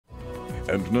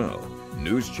And now,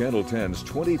 News Channel 10's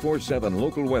 24/7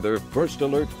 local weather first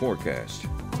alert forecast.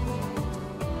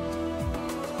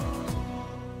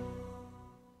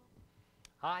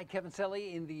 Hi, Kevin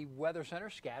Selly in the Weather Center.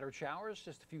 Scattered showers,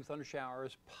 just a few thunder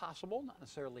showers possible, not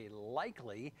necessarily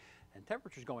likely. And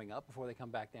temperatures going up before they come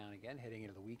back down again heading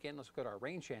into the weekend. Let's look at our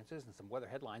rain chances and some weather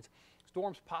headlines.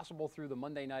 Storms possible through the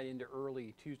Monday night into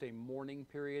early Tuesday morning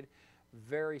period.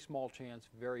 Very small chance,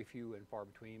 very few and far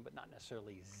between, but not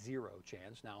necessarily zero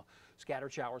chance. Now,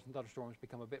 scattered showers and thunderstorms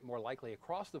become a bit more likely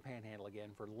across the panhandle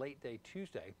again for late day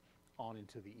Tuesday on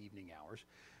into the evening hours.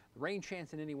 The rain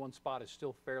chance in any one spot is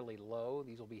still fairly low.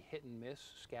 These will be hit and miss,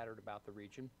 scattered about the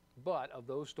region. But of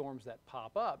those storms that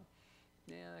pop up,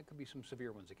 yeah, there could be some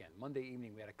severe ones again. Monday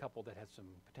evening, we had a couple that had some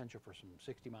potential for some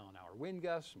 60-mile-an-hour wind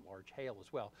gusts, some large hail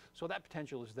as well. So that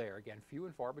potential is there. Again, few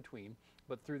and far between.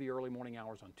 But through the early morning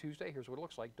hours on Tuesday, here's what it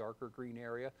looks like. Darker green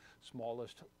area,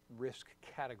 smallest risk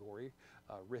category,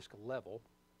 risk level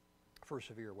for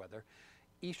severe weather.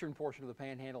 Eastern portion of the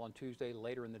panhandle on Tuesday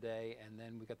later in the day, and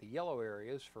then we've got the yellow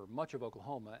areas for much of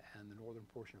Oklahoma and the northern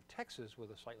portion of Texas with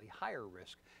a slightly higher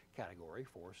risk category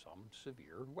for some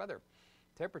severe weather.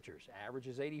 Temperatures, average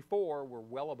is 84. We're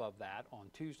well above that on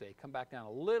Tuesday. Come back down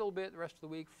a little bit the rest of the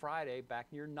week. Friday,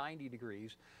 back near 90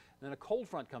 degrees. And then a cold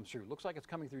front comes through. Looks like it's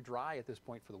coming through dry at this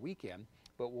point for the weekend,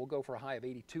 but we'll go for a high of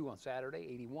 82 on Saturday,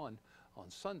 81 on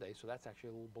Sunday. So that's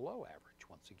actually a little below average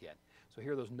once again. So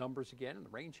here are those numbers again and the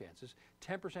rain chances.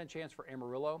 10% chance for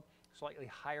Amarillo. Slightly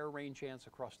higher rain chance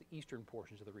across the eastern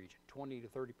portions of the region. 20 to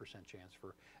 30% chance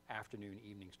for afternoon,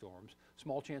 evening storms.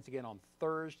 Small chance again on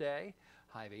Thursday.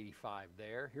 High of 85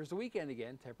 there. Here's the weekend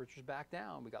again. Temperatures back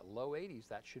down. We got low 80s.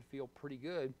 That should feel pretty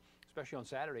good, especially on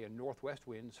Saturday. A northwest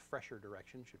winds, fresher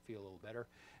direction should feel a little better.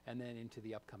 And then into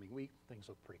the upcoming week, things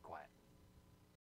look pretty quiet.